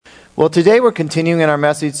Well, today we're continuing in our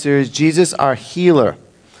message series, Jesus Our Healer.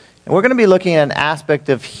 And we're going to be looking at an aspect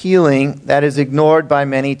of healing that is ignored by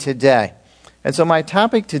many today. And so my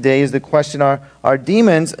topic today is the question, are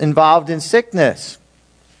demons involved in sickness?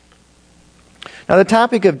 Now, the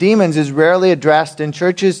topic of demons is rarely addressed in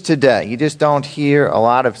churches today. You just don't hear a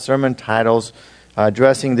lot of sermon titles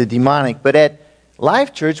addressing the demonic. But at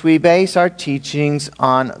Life Church, we base our teachings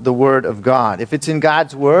on the Word of God. If it's in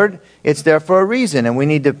God's Word, it's there for a reason, and we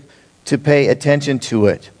need to pay attention to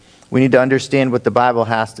it. We need to understand what the Bible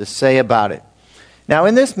has to say about it. Now,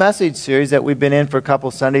 in this message series that we've been in for a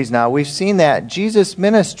couple Sundays now, we've seen that Jesus'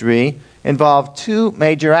 ministry involved two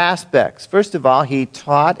major aspects. First of all, he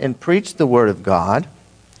taught and preached the Word of God.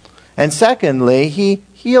 And secondly, he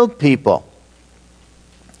healed people.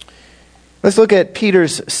 Let's look at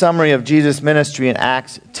Peter's summary of Jesus' ministry in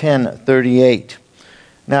Acts 10:38.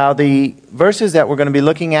 Now, the verses that we're going to be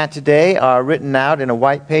looking at today are written out in a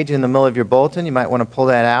white page in the middle of your bulletin. You might want to pull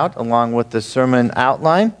that out along with the sermon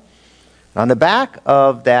outline. On the back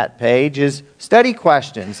of that page is study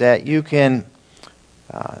questions that you can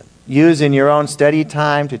use in your own study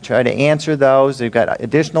time to try to answer those. They've got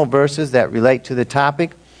additional verses that relate to the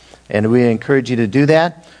topic, and we encourage you to do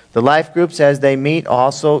that. The life groups, as they meet,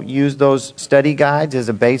 also use those study guides as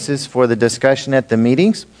a basis for the discussion at the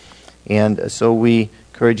meetings. And so we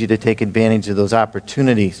encourage you to take advantage of those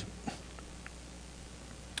opportunities.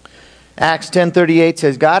 Acts 10:38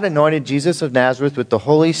 says, God anointed Jesus of Nazareth with the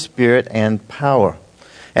Holy Spirit and power.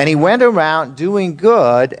 And he went around doing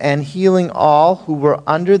good and healing all who were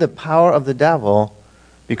under the power of the devil,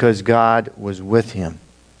 because God was with him.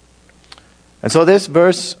 And so this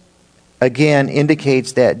verse again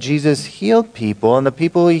indicates that Jesus healed people, and the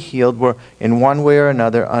people he healed were in one way or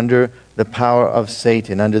another under the power of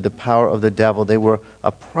Satan, under the power of the devil. They were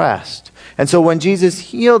oppressed. And so when Jesus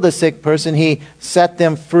healed a sick person, he set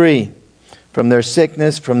them free from their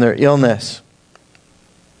sickness, from their illness.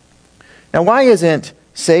 Now, why isn't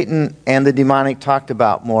Satan and the demonic talked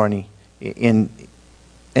about more in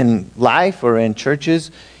life or in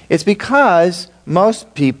churches? It's because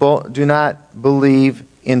most people do not believe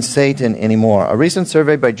in Satan anymore. A recent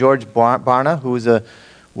survey by George Barna, who is a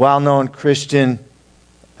well-known Christian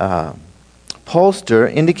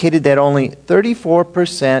pollster, indicated that only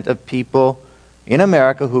 34% of people in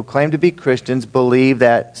America who claim to be Christians believe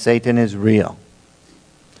that Satan is real.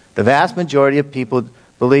 The vast majority of people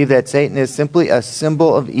believe that Satan is simply a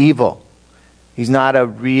symbol of evil. He's not a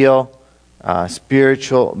real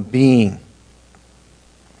spiritual being.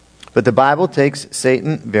 But the Bible takes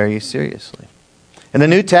Satan very seriously. In the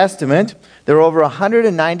New Testament, there are over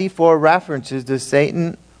 194 references to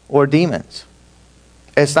Satan or demons.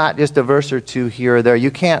 It's not just a verse or two here or there.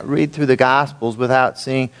 You can't read through the Gospels without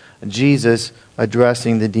seeing Jesus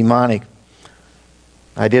addressing the demonic.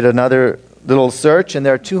 I did another little search, and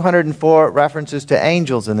there are 204 references to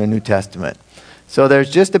angels in the New Testament. So there's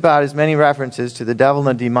just about as many references to the devil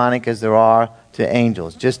and the demonic as there are to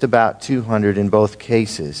angels. Just about 200 in both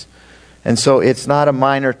cases. And so it's not a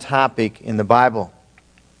minor topic in the Bible.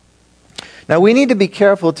 Now, we need to be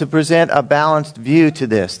careful to present a balanced view to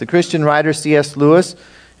this. The Christian writer C.S. Lewis,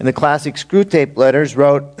 in the classic Screwtape Letters,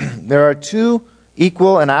 wrote, there are two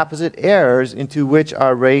equal and opposite errors into which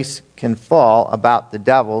our race can fall about the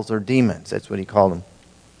devils or demons. That's what he called them.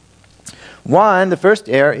 One, the first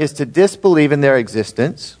error, is to disbelieve in their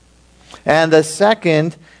existence. And the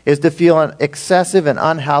second is to feel an excessive and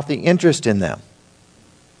unhealthy interest in them.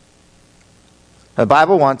 The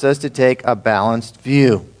Bible wants us to take a balanced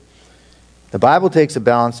view. The Bible takes a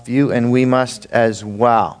balanced view, and we must as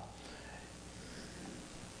well.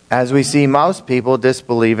 As we see, most people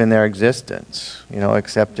disbelieve in their existence,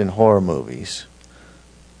 except in horror movies.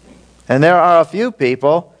 And there are a few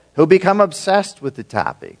people who become obsessed with the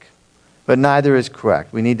topic, but neither is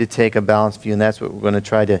correct. We need to take a balanced view, and that's what we're going to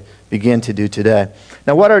try to begin to do today.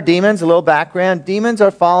 Now, what are demons? A little background. Demons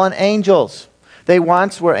are fallen angels. They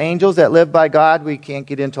once were angels that lived by God. We can't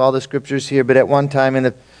get into all the scriptures here, but at one time in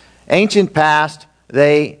the ancient past,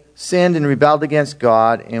 they sinned and rebelled against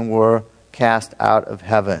God and were cast out of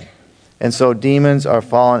heaven. And so demons are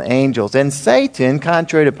fallen angels. And Satan,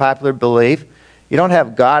 contrary to popular belief, you don't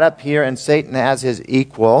have God up here and Satan as his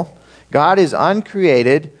equal. God is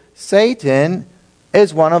uncreated. Satan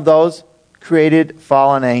is one of those created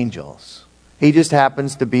fallen angels. He just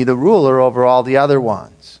happens to be the ruler over all the other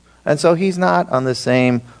ones. And so he's not on the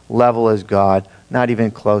same level as God, not even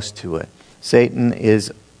close to it. Satan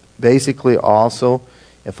is basically also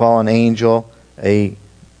a fallen angel, a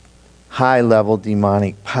high-level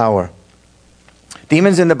demonic power.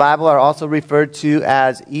 Demons in the Bible are also referred to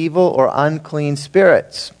as evil or unclean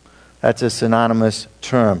spirits. That's a synonymous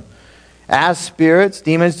term. As spirits,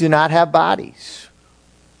 demons do not have bodies.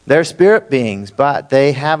 They're spirit beings, but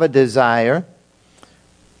they have a desire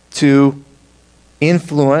to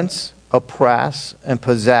influence, oppress, and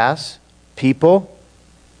possess people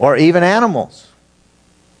or even animals.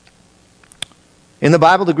 In the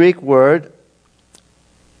Bible, the Greek word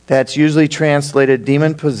that's usually translated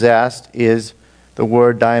demon-possessed is the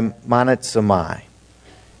word daimonizomai.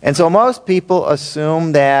 And so most people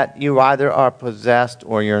assume that you either are possessed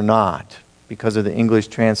or you're not because of the English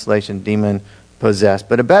translation, demon-possessed.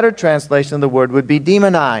 But a better translation of the word would be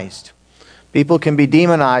demonized. People can be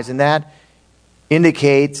demonized, and that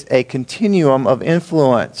indicates a continuum of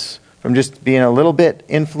influence from just being a little bit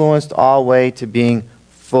influenced all the way to being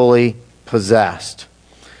fully possessed.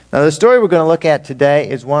 Now, the story we're going to look at today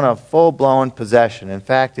is one of full-blown possession. In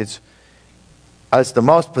fact, it's the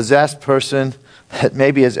most possessed person that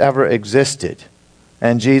maybe has ever existed.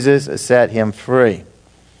 And Jesus set him free.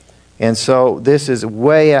 And so this is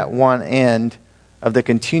way at one end of the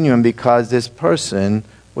continuum because this person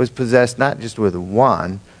was possessed not just with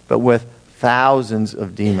one, but with thousands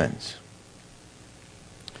of demons.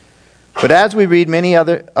 But as we read many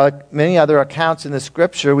other accounts in the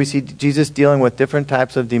Scripture, we see Jesus dealing with different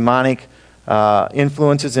types of demonic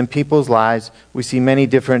influences in people's lives. We see many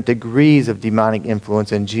different degrees of demonic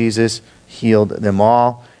influence, and Jesus healed them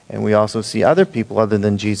all. And we also see other people other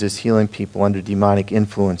than Jesus healing people under demonic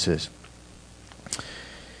influences.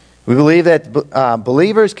 We believe that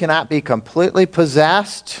believers cannot be completely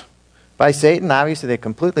possessed by Satan. Obviously, they're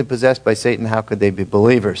completely possessed by Satan. How could they be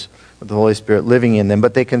believers with the Holy Spirit living in them?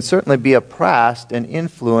 But they can certainly be oppressed and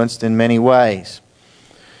influenced in many ways.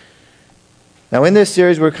 Now, in this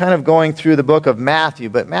series, we're kind of going through the book of Matthew,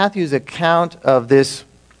 but Matthew's account of this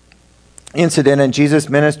incident in Jesus'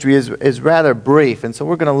 ministry is rather brief. And so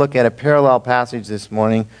we're going to look at a parallel passage this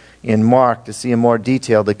morning in Mark to see a more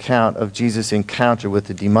detailed account of Jesus' encounter with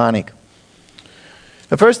the demonic.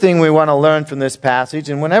 The first thing we want to learn from this passage,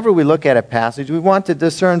 and whenever we look at a passage, we want to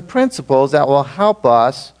discern principles that will help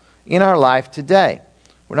us in our life today.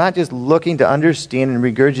 We're not just looking to understand and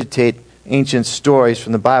regurgitate ancient stories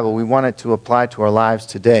from the Bible. We want it to apply to our lives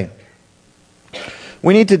today.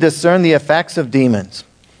 We need to discern the effects of demons.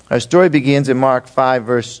 Our story begins in Mark 5,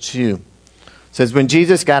 verse 2. It says, when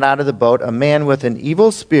Jesus got out of the boat, a man with an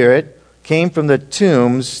evil spirit came from the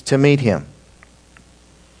tombs to meet him.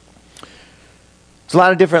 There's a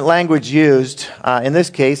lot of different language used. In this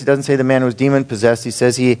case, it doesn't say the man was demon-possessed. He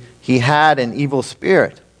says he had an evil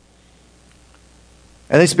spirit.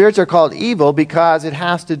 And these spirits are called evil because it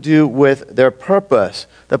has to do with their purpose.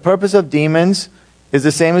 The purpose of demons is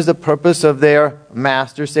the same as the purpose of their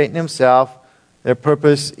master, Satan himself. Their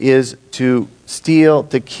purpose is to steal,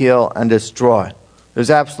 to kill, and destroy. There's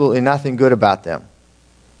absolutely nothing good about them.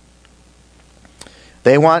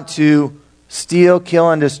 They want to steal, kill,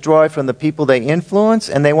 and destroy from the people they influence,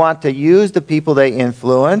 and they want to use the people they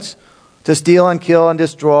influence to steal and kill and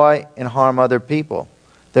destroy and harm other people.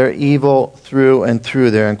 They're evil through and through.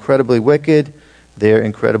 They're incredibly wicked. They're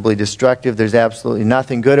incredibly destructive. There's absolutely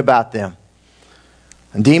nothing good about them.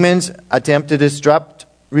 And demons attempt to disrupt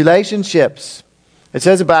relationships. It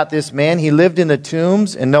says about this man, he lived in the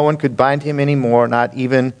tombs and no one could bind him anymore, not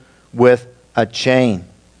even with a chain.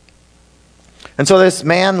 And so this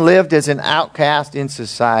man lived as an outcast in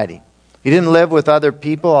society. He didn't live with other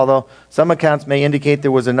people, although some accounts may indicate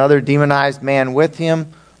there was another demonized man with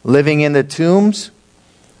him living in the tombs.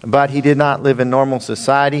 But he did not live in normal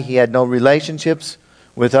society. He had no relationships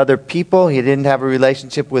with other people. He didn't have a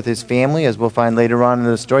relationship with his family, as we'll find later on in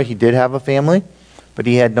the story. He did have a family, but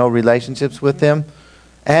he had no relationships with them.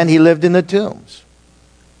 And he lived in the tombs.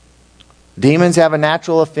 Demons have a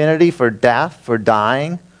natural affinity for death, for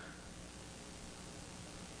dying,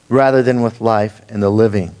 rather than with life and the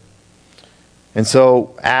living. And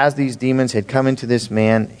so, as these demons had come into this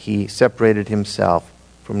man, he separated himself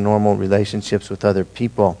from normal relationships with other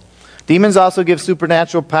people. Demons also give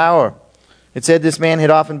supernatural power. It said this man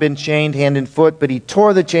had often been chained hand and foot, but he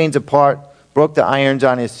tore the chains apart, broke the irons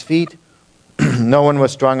on his feet. No one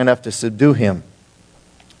was strong enough to subdue him.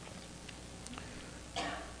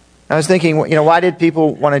 I was thinking, why did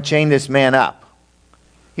people want to chain this man up?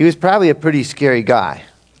 He was probably a pretty scary guy.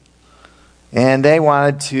 And they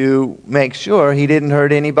wanted to make sure he didn't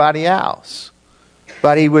hurt anybody else.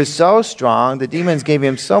 But he was so strong, the demons gave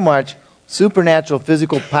him so much supernatural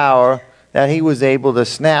physical power that he was able to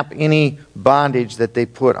snap any bondage that they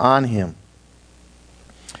put on him.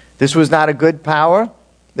 This was not a good power.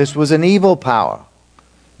 This was an evil power.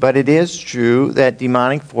 But it is true that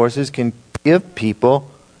demonic forces can give people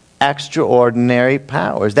extraordinary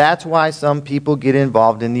powers. That's why some people get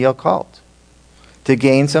involved in the occult. to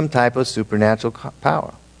gain some type of supernatural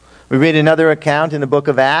power. We read another account in the book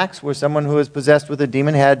of Acts where someone who was possessed with a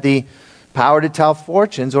demon had the power to tell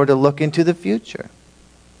fortunes or to look into the future.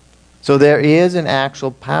 So there is an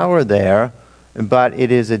actual power there, but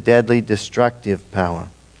it is a deadly, destructive power.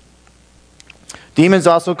 Demons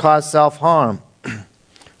also cause self-harm. It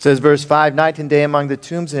says, verse 5, night and day among the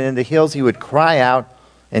tombs and in the hills he would cry out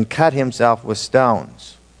and cut himself with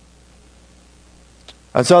stones.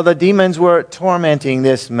 And so the demons were tormenting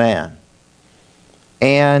this man.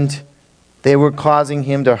 And they were causing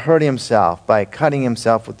him to hurt himself by cutting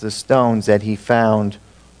himself with the stones that he found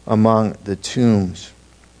among the tombs.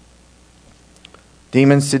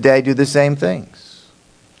 Demons today do the same things.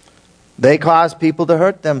 They cause people to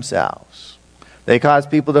hurt themselves. They cause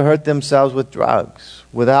people to hurt themselves with drugs,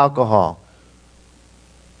 with alcohol.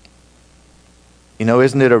 You know,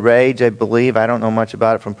 isn't it a rage, I believe? I don't know much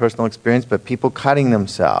about it from personal experience, but people cutting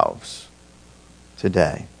themselves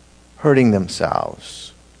today, hurting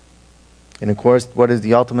themselves. And of course, what is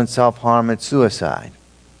the ultimate self-harm? It's suicide.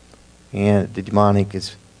 And the demonic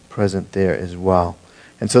is present there as well.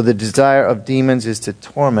 And so the desire of demons is to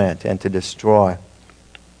torment and to destroy.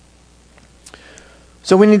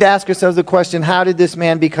 So we need to ask ourselves the question, how did this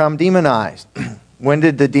man become demonized? When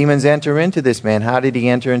did the demons enter into this man? How did he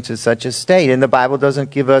enter into such a state? And the Bible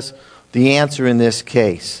doesn't give us the answer in this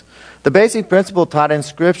case. The basic principle taught in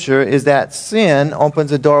Scripture is that sin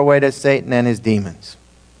opens a doorway to Satan and his demons.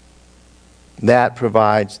 That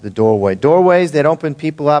provides the doorway. Doorways that open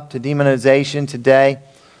people up to demonization today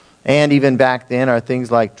and even back then are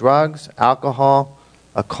things like drugs, alcohol,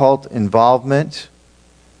 occult involvement.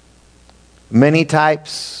 Many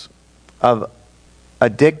types of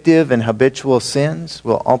addictive and habitual sins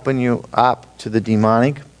will open you up to the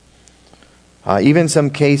demonic. Even some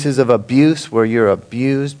cases of abuse where you're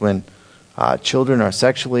abused, when children are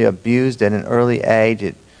sexually abused at an early age,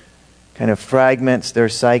 it kind of fragments their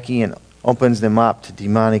psyche and opens them up to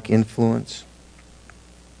demonic influence.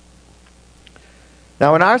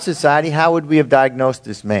 Now in our society, how would we have diagnosed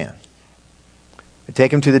this man? I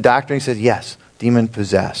take him to the doctor and he says, yes, demon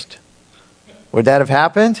possessed. Would that have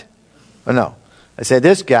happened? Oh, no. I say,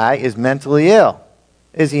 this guy is mentally ill.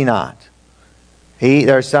 Is he not?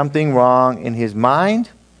 There's something wrong in his mind,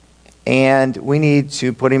 and we need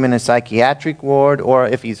to put him in a psychiatric ward, or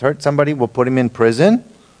if he's hurt somebody, we'll put him in prison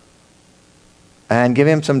and give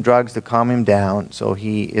him some drugs to calm him down so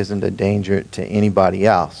he isn't a danger to anybody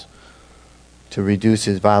else, to reduce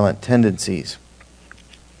his violent tendencies.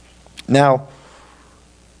 Now,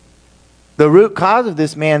 the root cause of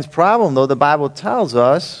this man's problem, though, the Bible tells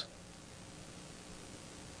us,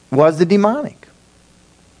 was the demonic.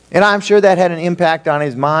 And I'm sure that had an impact on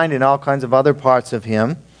his mind and all kinds of other parts of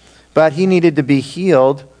him. But he needed to be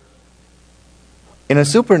healed in a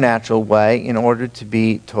supernatural way in order to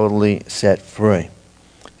be totally set free.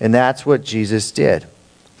 And that's what Jesus did.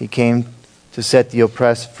 He came to set the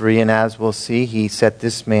oppressed free, and as we'll see, he set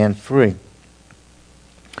this man free.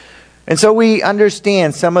 And so we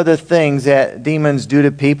understand some of the things that demons do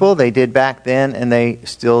to people. They did back then, and they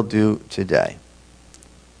still do today.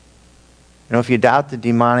 You know, if you doubt the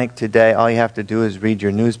demonic today, all you have to do is read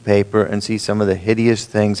your newspaper and see some of the hideous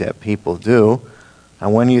things that people do.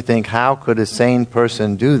 And when you think, how could a sane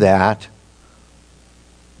person do that?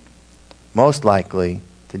 Most likely,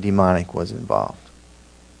 the demonic was involved.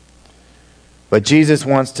 But Jesus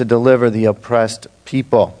wants to deliver the oppressed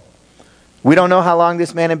people. We don't know how long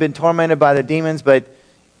this man had been tormented by the demons, but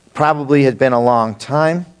probably had been a long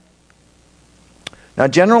time. Now,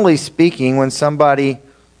 generally speaking, when somebody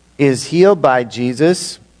is healed by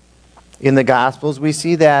Jesus in the Gospels, we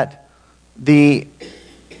see that the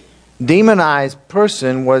demonized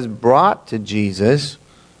person was brought to Jesus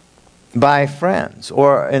by friends,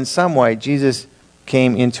 or in some way Jesus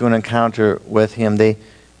came into an encounter with him. They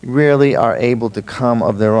rarely are able to come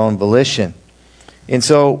of their own volition. And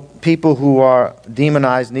so people who are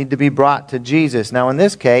demonized need to be brought to Jesus. Now in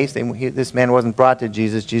this case, this man wasn't brought to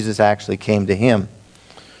Jesus. Jesus actually came to him.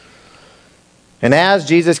 And as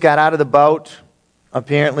Jesus got out of the boat,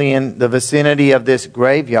 apparently in the vicinity of this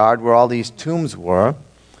graveyard where all these tombs were,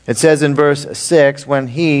 it says in verse 6, when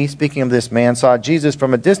he, speaking of this man, saw Jesus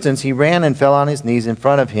from a distance, he ran and fell on his knees in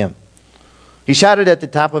front of him. He shouted at the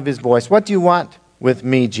top of his voice, "What do you want with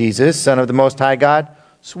me, Jesus, Son of the Most High God?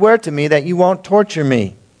 Swear to me that you won't torture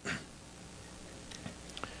me."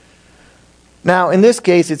 Now, in this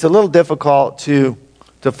case, it's a little difficult to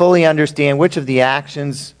fully understand which of the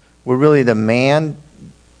actions were really the man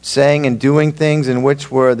saying and doing things and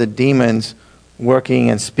which were the demons working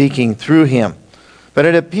and speaking through him. But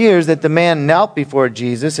it appears that the man knelt before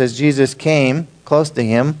Jesus as Jesus came close to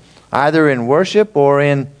him, either in worship or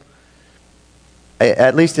in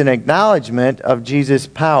at least an acknowledgement of Jesus'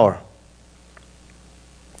 power.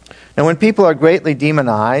 Now, when people are greatly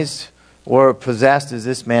demonized or possessed as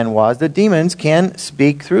this man was, the demons can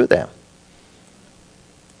speak through them.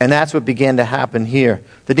 And that's what began to happen here.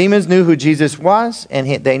 The demons knew who Jesus was,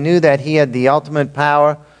 and they knew that he had the ultimate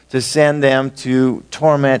power to send them to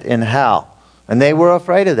torment in hell. And they were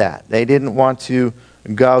afraid of that. They didn't want to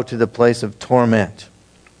go to the place of torment.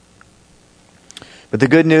 But the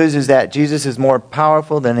good news is that Jesus is more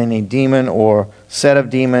powerful than any demon or set of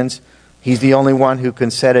demons. He's the only one who can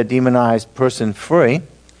set a demonized person free.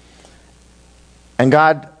 And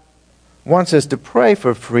God wants us to pray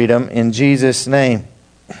for freedom in Jesus' name.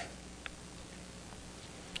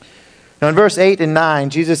 Now in verse 8 and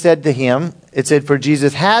 9, Jesus said to him, it said, for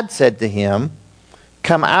Jesus had said to him,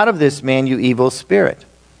 come out of this man, you evil spirit.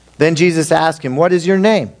 Then Jesus asked him, what is your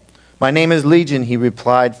name? My name is Legion, he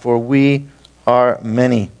replied, for we are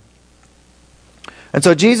many. And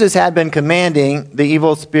so Jesus had been commanding the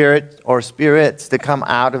evil spirit or spirits to come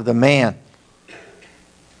out of the man.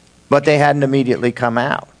 But they hadn't immediately come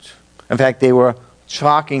out. In fact, they were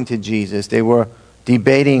talking to Jesus. They were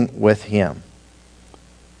debating with him.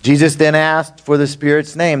 Jesus then asked for the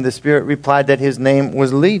spirit's name. The spirit replied that his name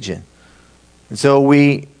was Legion. And so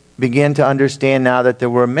we begin to understand now that there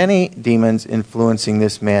were many demons influencing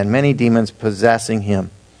this man, many demons possessing him.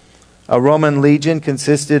 A Roman legion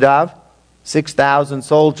consisted of 6,000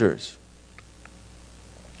 soldiers.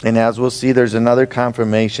 And as we'll see, there's another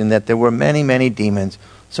confirmation that there were many, many demons,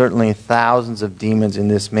 certainly thousands of demons in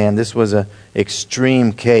this man. This was an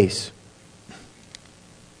extreme case.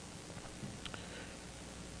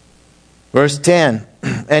 Verse 10,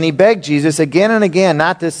 and he begged Jesus again and again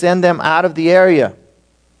not to send them out of the area.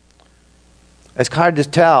 It's hard to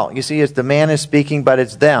tell. You see, it's the man is speaking, but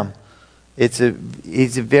it's them.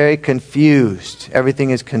 He's very confused.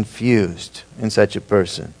 Everything is confused in such a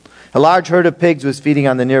person. A large herd of pigs was feeding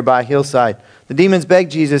on the nearby hillside. The demons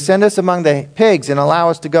begged Jesus, send us among the pigs and allow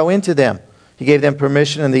us to go into them. He gave them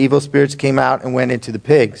permission, and the evil spirits came out and went into the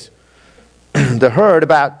pigs. The herd,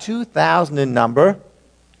 about 2,000 in number,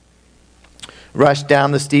 rushed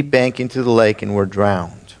down the steep bank into the lake and were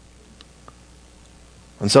drowned.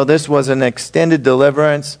 And so this was an extended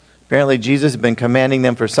deliverance. Apparently Jesus had been commanding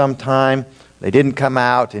them for some time. They didn't come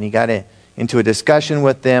out, and he got into a discussion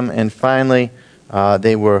with them, and finally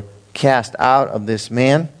they were cast out of this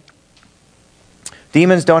man.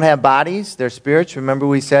 Demons don't have bodies. They're spirits, remember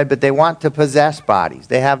we said, but they want to possess bodies.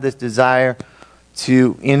 They have this desire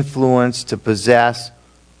to influence, to possess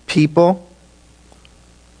people,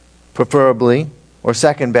 preferably, or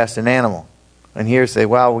second best, an animal. And here say,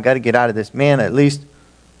 well, we've got to get out of this man. At least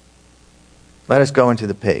let us go into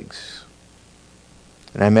the pigs.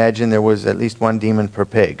 And I imagine there was at least one demon per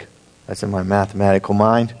pig. That's in my mathematical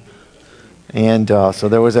mind. And so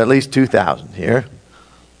there was at least 2,000 here.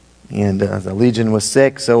 And the legion was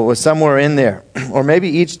 6, so it was somewhere in there. Or maybe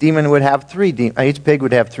each demon would have each pig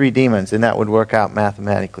would have 3 demons, and that would work out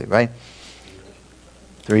mathematically, right?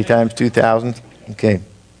 3 times 2,000. Okay.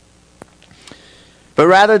 But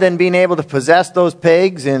rather than being able to possess those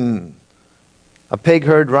pigs in a pig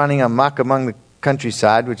herd running amok among the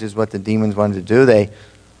countryside, which is what the demons wanted to do, they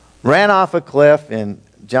ran off a cliff and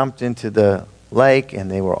jumped into the lake, and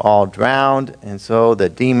they were all drowned. And so the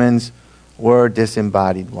demons were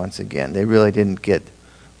disembodied once again. They really didn't get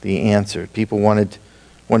the answer. People wondered,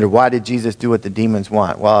 why did Jesus do what the demons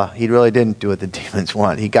want? Well, he really didn't do what the demons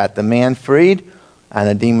want. He got the man freed, and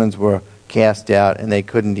the demons were cast out, and they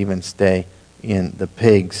couldn't even stay in the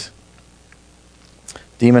pigs.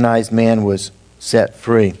 Demonized man was set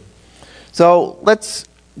free. So let's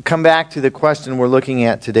come back to the question we're looking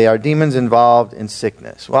at today. Are demons involved in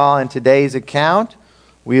sickness? Well, in today's account,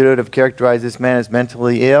 we would have characterized this man as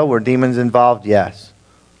mentally ill. Were demons involved? Yes.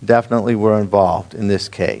 Definitely were involved in this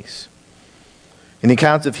case. In the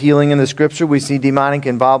accounts of healing in the Scripture, we see demonic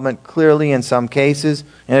involvement clearly in some cases,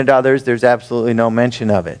 and in others, there's absolutely no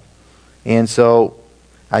mention of it. And so,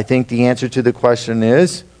 I think the answer to the question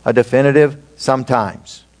is a definitive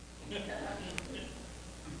sometimes.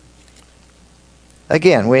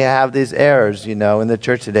 Again, we have these errors, in the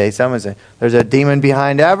church today. Someone say, there's a demon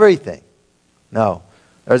behind everything. No.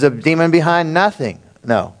 There's a demon behind nothing.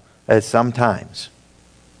 No. It's sometimes.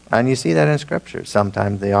 And you see that in Scripture.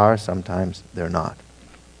 Sometimes they are, sometimes they're not.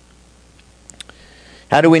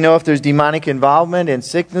 How do we know if there's demonic involvement in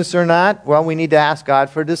sickness or not? Well, we need to ask God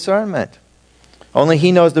for discernment. Only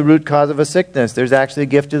He knows the root cause of a sickness. There's actually a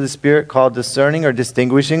gift of the Spirit called discerning or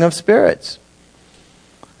distinguishing of spirits.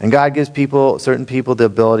 And God gives certain people the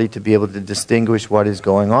ability to be able to distinguish what is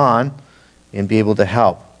going on and be able to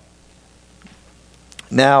help.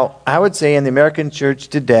 Now, I would say in the American church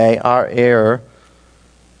today, our error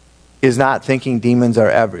is not thinking demons are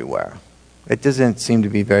everywhere. It doesn't seem to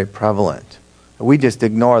be very prevalent. We just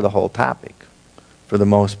ignore the whole topic for the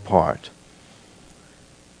most part.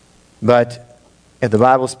 But if the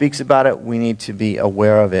Bible speaks about it, we need to be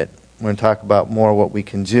aware of it. We're going to talk about more what we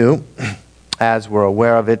can do as we're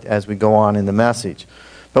aware of it as we go on in the message.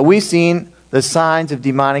 But we've seen the signs of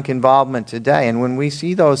demonic involvement today. And when we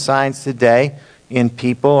see those signs today in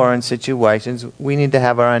people or in situations, we need to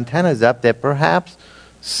have our antennas up that perhaps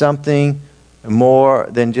something more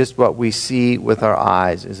than just what we see with our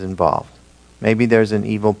eyes is involved. Maybe there's an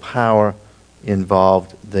evil power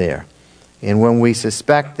involved there. And when we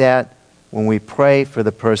suspect that, when we pray for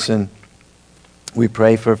the person, we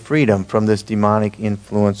pray for freedom from this demonic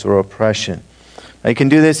influence or oppression. Now, you can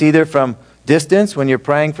do this either from distance when you're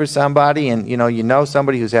praying for somebody and you know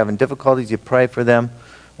somebody who's having difficulties, you pray for them,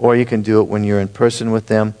 or you can do it when you're in person with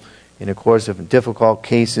them. In the course of difficult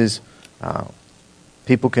cases,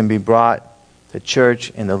 people can be brought to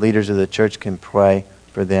church and the leaders of the church can pray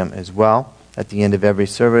for them as well. At the end of every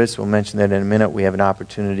service, we'll mention that in a minute, we have an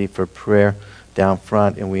opportunity for prayer down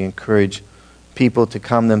front, and we encourage people to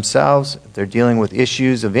come themselves if they're dealing with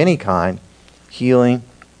issues of any kind, healing,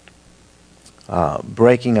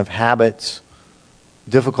 breaking of habits,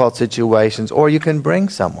 difficult situations, or you can bring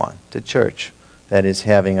someone to church that is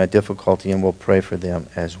having a difficulty, and we'll pray for them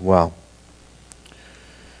as well.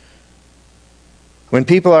 When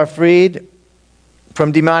people are freed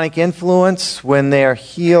from demonic influence, when they're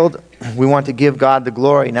healed, we want to give God the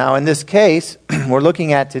glory. Now, in this case, we're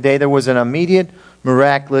looking at today, there was an immediate,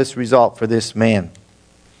 miraculous result for this man.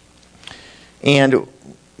 And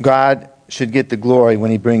God should get the glory when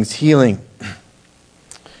He brings healing. It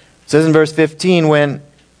says in verse 15, when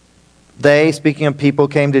they, speaking of people,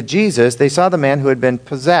 came to Jesus, they saw the man who had been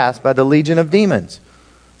possessed by the legion of demons,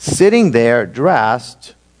 sitting there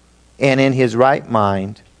dressed and in his right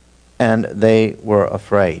mind, and they were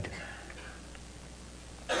afraid.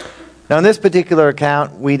 Now, in this particular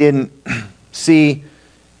account, we didn't see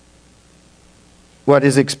what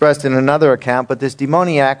is expressed in another account, but this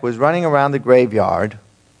demoniac was running around the graveyard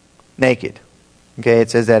naked. Okay,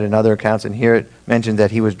 it says that in other accounts, and here it mentions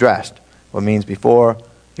that he was dressed. What means before,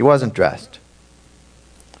 he wasn't dressed.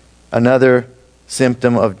 Another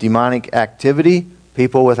symptom of demonic activity,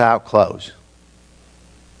 people without clothes.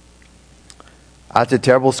 That's a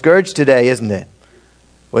terrible scourge today, isn't it?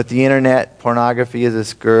 With the internet, pornography is a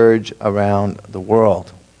scourge around the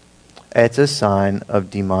world. It's a sign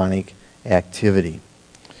of demonic activity.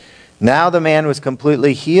 Now the man was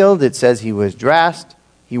completely healed. It says he was dressed.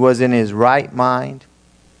 He was in his right mind.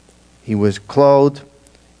 He was clothed.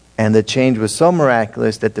 And the change was so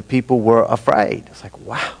miraculous that the people were afraid. It's like,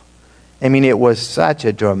 wow. I mean, it was such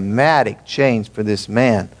a dramatic change for this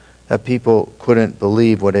man that people couldn't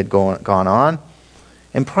believe what had gone on.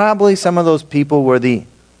 And probably some of those people were the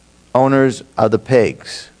owners of the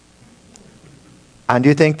pigs. And do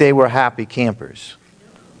you think they were happy campers?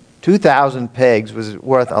 2,000 pigs was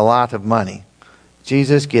worth a lot of money.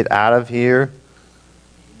 Jesus, get out of here.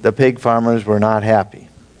 The pig farmers were not happy.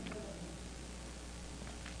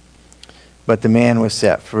 But the man was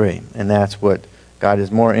set free. And that's what God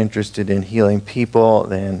is more interested in, healing people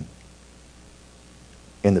than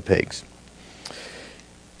in the pigs.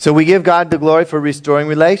 So we give God the glory for restoring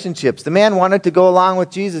relationships. The man wanted to go along with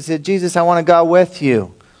Jesus. He said, Jesus, I want to go with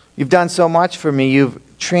you. You've done so much for me. You've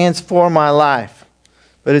transformed my life.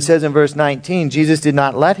 But it says in verse 19, Jesus did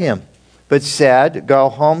not let him, but said, go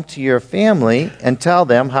home to your family and tell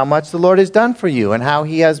them how much the Lord has done for you and how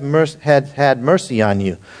He has had mercy on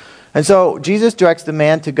you. And so Jesus directs the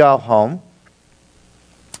man to go home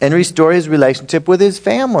and restore his relationship with his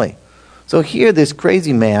family. So here this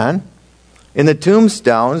crazy man in the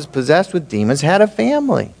tombstones, possessed with demons, had a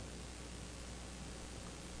family.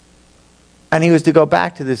 And he was to go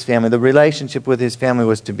back to this family. The relationship with his family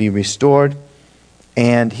was to be restored.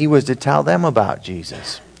 And he was to tell them about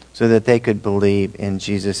Jesus so that they could believe in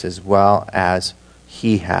Jesus as well as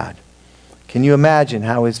he had. Can you imagine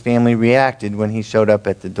how his family reacted when he showed up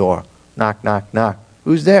at the door? Knock, knock, knock.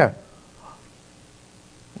 Who's there?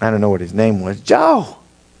 I don't know what his name was. Joe!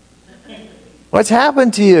 What's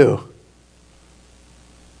happened to you?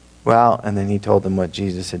 Well, and then he told them what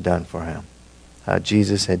Jesus had done for him. How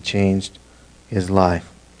Jesus had changed his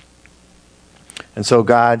life. And so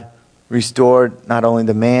God restored not only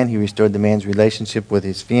the man, He restored the man's relationship with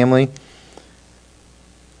his family.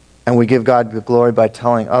 And we give God the glory by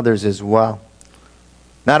telling others as well.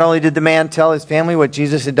 Not only did the man tell his family what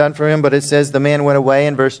Jesus had done for him, but it says the man went away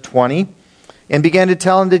in verse 20 and began to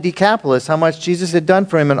tell in the Decapolis how much Jesus had done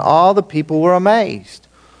for him, and all the people were amazed.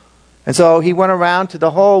 And so he went around to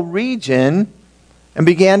the whole region and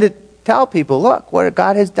began to tell people, look, what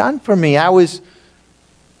God has done for me. I was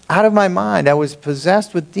out of my mind. I was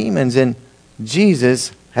possessed with demons, and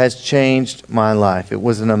Jesus has changed my life. It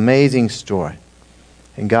was an amazing story.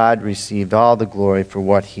 And God received all the glory for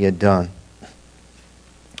what he had done.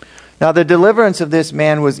 Now, the deliverance of this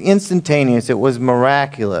man was instantaneous. It was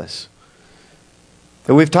miraculous.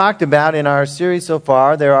 That we've talked about in our series so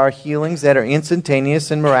far, there are healings that are instantaneous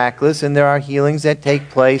and miraculous, and there are healings that take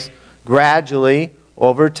place gradually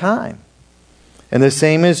over time. And the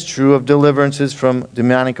same is true of deliverances from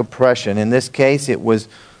demonic oppression. In this case, it was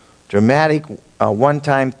dramatic, a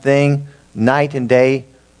one-time thing, night and day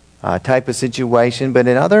type of situation. But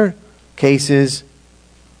in other cases,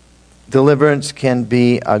 deliverance can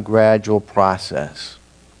be a gradual process.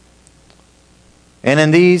 And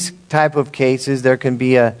in these type of cases, there can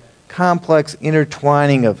be a complex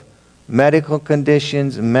intertwining of medical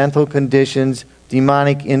conditions, mental conditions,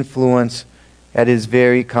 demonic influence that is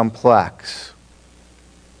very complex.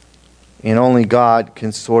 And only God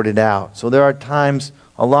can sort it out. So there are times,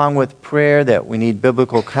 along with prayer, that we need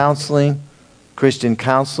biblical counseling, Christian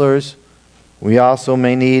counselors. We also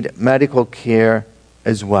may need medical care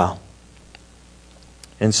as well.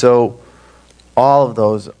 And so all of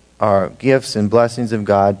those are gifts and blessings of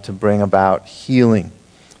God to bring about healing.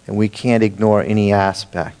 And we can't ignore any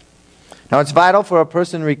aspect. Now, it's vital for a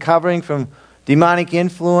person recovering from demonic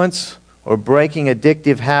influence or breaking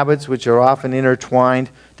addictive habits, which are often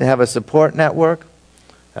intertwined, to have a support network,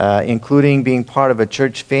 including being part of a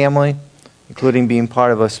church family, including being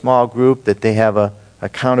part of a small group that they have a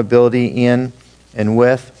accountability in and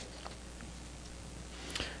with.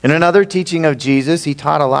 In another teaching of Jesus, he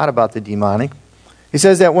taught a lot about the demonic. He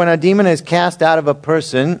says that when a demon is cast out of a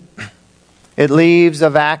person, it leaves a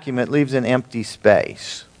vacuum, it leaves an empty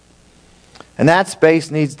space. And that space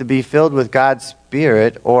needs to be filled with God's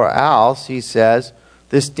Spirit, or else, he says,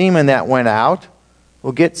 this demon that went out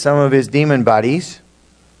will get some of his demon buddies,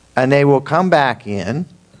 and they will come back in,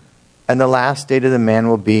 and the last state of the man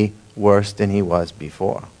will be worse than he was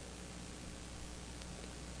before.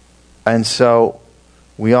 And so,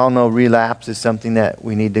 we all know relapse is something that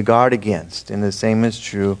we need to guard against, and the same is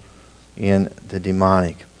true in the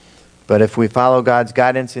demonic. But if we follow God's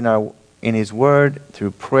guidance in His Word,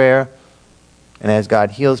 through prayer, and as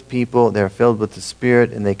God heals people, they're filled with the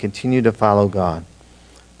Spirit, and they continue to follow God.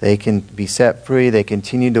 They can be set free, they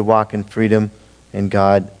continue to walk in freedom, and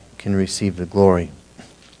God can receive the glory.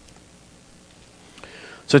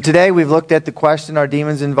 So today we've looked at the question, are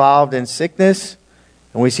demons involved in sickness?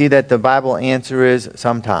 And we see that the Bible answer is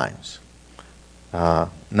sometimes,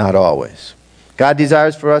 not always. God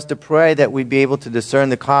desires for us to pray that we be able to discern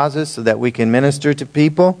the causes so that we can minister to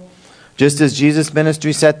people. Just as Jesus'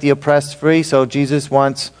 ministry set the oppressed free, so Jesus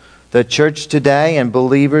wants the church today and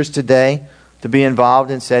believers today to be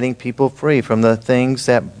involved in setting people free from the things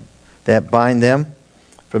that bind them,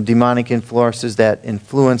 from demonic influences that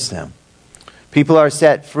influence them. People are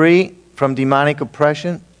set free from demonic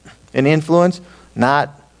oppression and influence,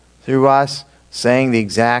 not through us saying the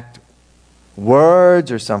exact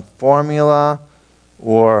words or some formula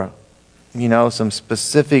or, some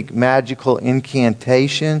specific magical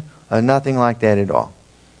incantation. Nothing like that at all.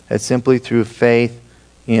 It's simply through faith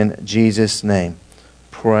in Jesus' name.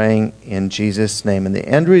 Praying in Jesus' name. And the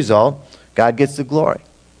end result, God gets the glory.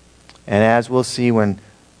 And as we'll see when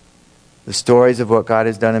the stories of what God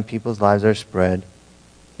has done in people's lives are spread,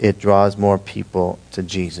 it draws more people to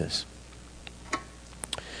Jesus.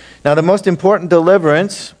 Now, the most important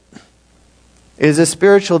deliverance is a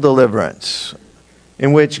spiritual deliverance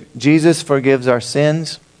in which Jesus forgives our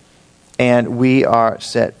sins and we are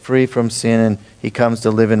set free from sin, and He comes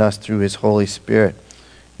to live in us through His Holy Spirit.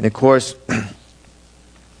 And of course,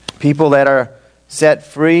 people that are set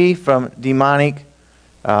free from demonic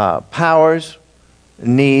powers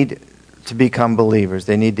need to become believers.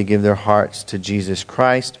 They need to give their hearts to Jesus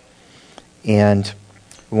Christ. And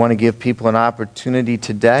we want to give people an opportunity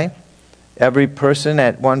today. Every person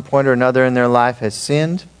at one point or another in their life has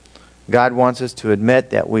sinned. God wants us to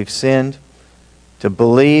admit that we've sinned, to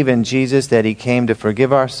believe in Jesus that He came to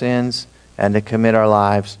forgive our sins, and to commit our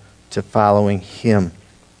lives to following Him.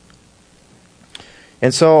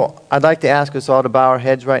 And so I'd like to ask us all to bow our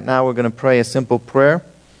heads right now. We're going to pray a simple prayer.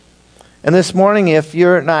 And this morning, if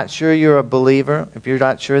you're not sure you're a believer, if you're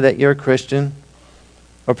not sure that you're a Christian,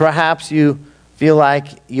 or perhaps you feel like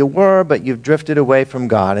you were, but you've drifted away from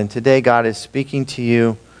God, and today God is speaking to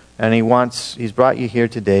you, and He's brought you here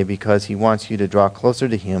today because He wants you to draw closer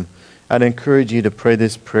to Him, I'd encourage you to pray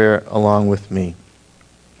this prayer along with me.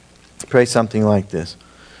 Pray something like this.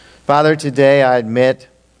 Father, today I admit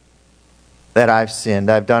that I've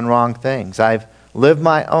sinned. I've done wrong things. I've lived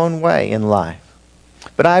my own way in life.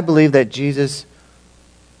 But I believe that Jesus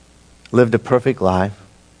lived a perfect life.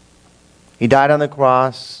 He died on the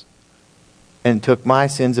cross and took my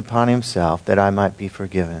sins upon himself that I might be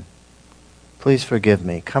forgiven. Please forgive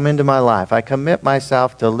me. Come into my life. I commit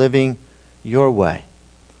myself to living your way,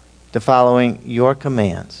 to following your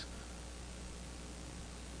commands,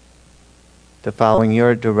 to following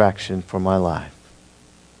your direction for my life.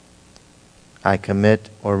 I commit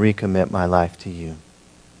or recommit my life to you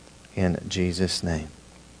in Jesus' name.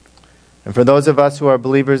 And for those of us who are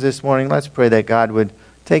believers this morning, let's pray that God would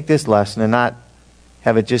take this lesson and not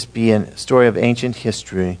have it just be a story of ancient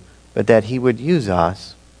history, but that he would use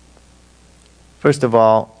us, first of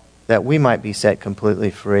all, that we might be set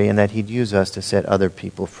completely free, and that he'd use us to set other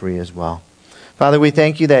people free as well. Father, we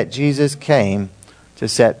thank you that Jesus came to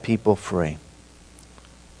set people free,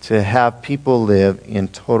 to have people live in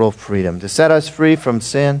total freedom, to set us free from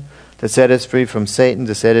sin, to set us free from Satan,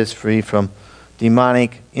 to set us free from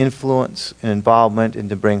demonic influence and involvement, and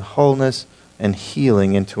to bring wholeness and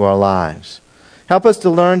healing into our lives. Help us to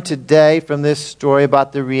learn today from this story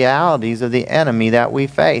about the realities of the enemy that we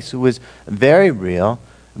face, who is very real,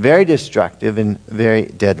 very destructive, and very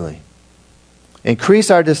deadly.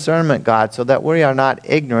 Increase our discernment, God, so that we are not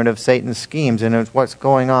ignorant of Satan's schemes and of what's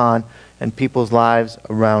going on in people's lives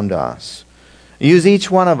around us. Use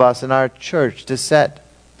each one of us in our church to set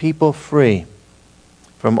people free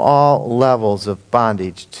from all levels of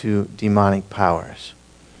bondage to demonic powers.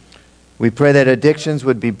 We pray that addictions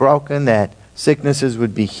would be broken, that sicknesses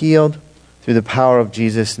would be healed through the power of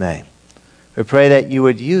Jesus' name. We pray that you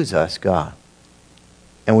would use us, God,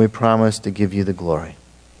 and we promise to give you the glory.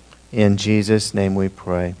 In Jesus' name we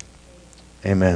pray. Amen.